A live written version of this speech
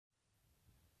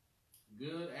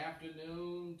Good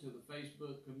afternoon to the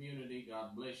Facebook community.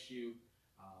 God bless you.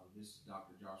 This is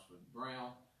Dr. Joshua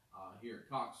Brown here at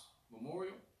Cox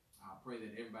Memorial. I pray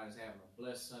that everybody's having a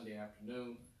blessed Sunday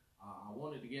afternoon. I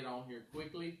wanted to get on here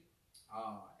quickly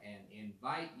and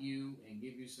invite you and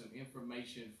give you some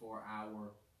information for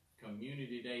our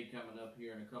Community Day coming up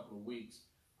here in a couple of weeks.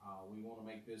 We want to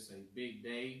make this a big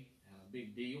day and a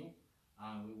big deal.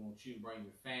 We want you to bring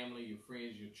your family, your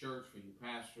friends, your church, for your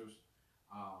pastors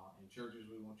and churches.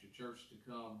 We want your church to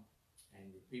come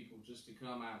and your people just to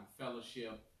come out and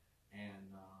fellowship,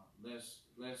 and let's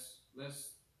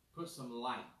put some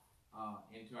light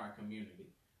into our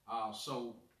community.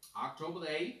 So October the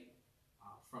 8th,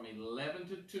 from 11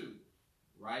 to 2,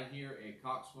 right here at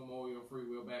Cox Memorial Free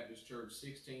Will Baptist Church,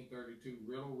 1632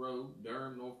 Riddle Road,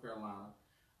 Durham, North Carolina.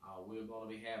 We're going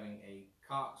to be having a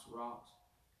Cox Rocks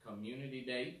Community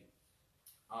Day.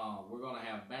 We're going to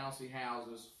have bouncy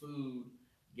houses, food,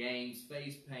 games,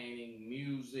 face painting,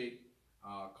 music,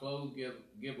 clothes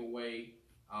giveaway,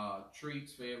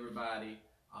 treats for everybody,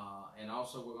 and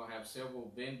also we're going to have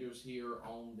several vendors here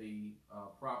on the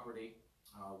property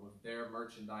with their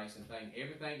merchandise and things.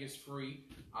 Everything is free,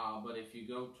 but if you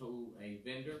go to a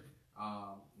vendor,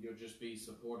 you'll just be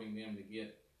supporting them to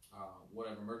get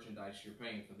whatever merchandise you're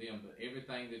paying for them. But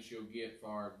everything that you'll get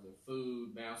for the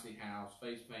food, bouncy house,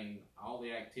 face painting, all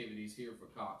the activities here for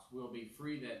Cox will be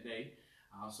free that day.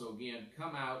 So again,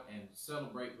 come out and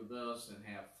celebrate with us and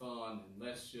have fun, and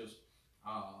let's just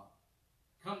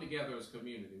come together as a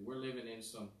community. We're living in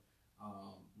some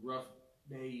rough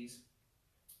days,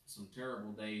 some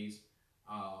terrible days,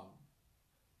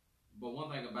 but one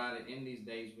thing about it, in these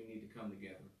days we need to come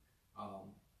together.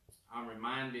 I'm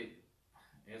reminded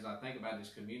as I think about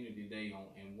this Community Day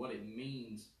and what it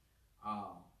means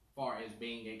far as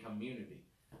being a community.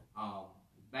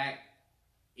 Back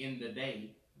in the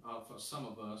day, for some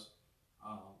of us,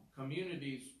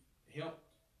 communities helped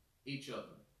each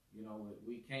other. You know,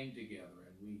 we came together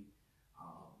and we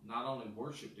not only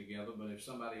worshiped together, but if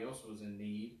somebody else was in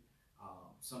need,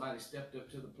 somebody stepped up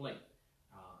to the plate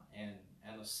and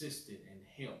assisted and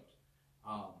helped.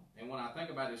 And when I think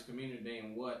about this Community Day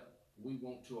and what we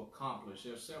want to accomplish,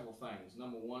 there's several things.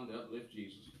 Number one, to uplift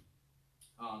Jesus.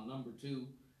 Number two,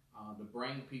 to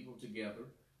bring people together,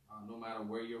 no matter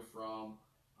where you're from,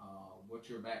 what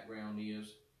your background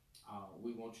is.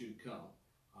 We want you to come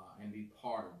and be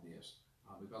part of this,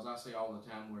 because I say all the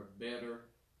time, we're better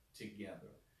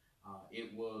together.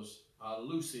 It was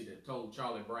Lucy that told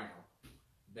Charlie Brown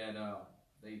that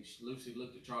Lucy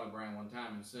looked at Charlie Brown one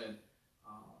time and said,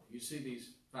 you see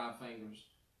these 5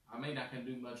 fingers? I may not can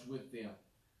do much with them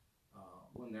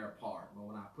when they're apart, but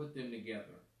when I put them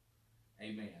together,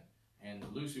 amen. And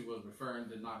Lucy was referring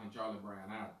to knocking Charlie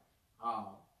Brown out.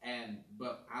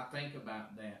 But I think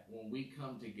about that, when we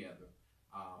come together,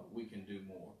 we can do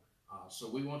more. So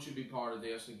we want you to be part of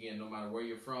this. Again, no matter where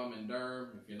you're from in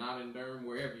Durham, if you're not in Durham,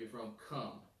 wherever you're from,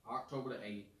 come October the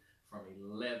 8th from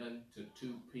 11 to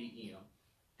 2 p.m.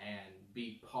 and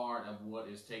be part of what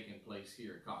is taking place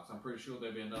here at Cox. I'm pretty sure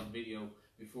there'll be another video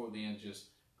before then,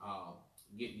 just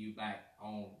getting you back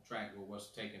on track with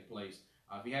what's taking place.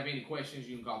 If you have any questions,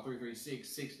 you can call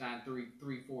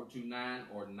 336-693-3429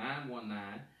 or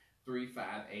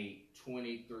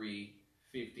 919-358-2358.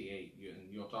 And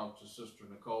you'll talk to Sister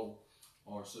Nicole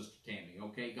or Sister Tammy.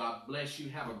 Okay, God bless you.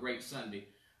 Have a great Sunday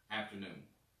afternoon.